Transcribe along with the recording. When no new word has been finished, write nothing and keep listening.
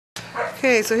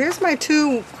Okay, so here's my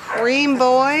two cream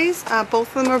boys.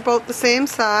 Both of them are both the same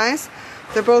size.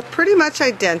 They're both pretty much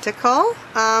identical.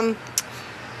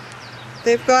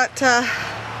 They've got,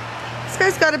 this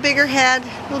guy's got a bigger head,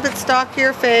 a little bit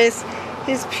stockier face.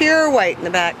 He's pure white in the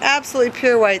back, absolutely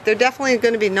pure white. They're definitely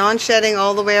going to be non-shedding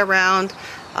all the way around.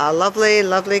 Lovely,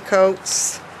 lovely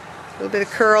coats. A little bit of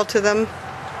curl to them.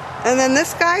 And then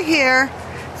this guy here,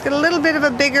 he's got a little bit of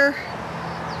a bigger,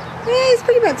 yeah, he's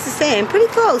pretty much the same, pretty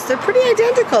close. They're pretty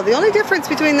identical. The only difference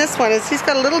between this one is he's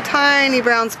got a little tiny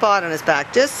brown spot on his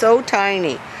back, just so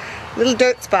tiny. Little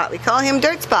dirt spot. We call him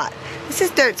Dirt Spot. This is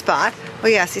Dirt Spot. Oh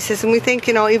yes, he says, and we think,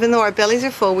 you know, even though our bellies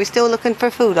are full, we're still looking for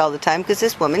food all the time because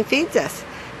this woman feeds us.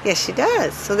 Yes, she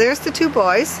does. So there's the two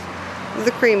boys,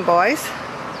 the cream boys.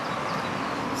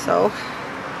 So,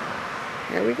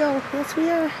 here we go. Yes, we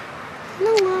are.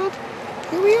 Hello, world.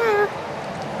 Here we are.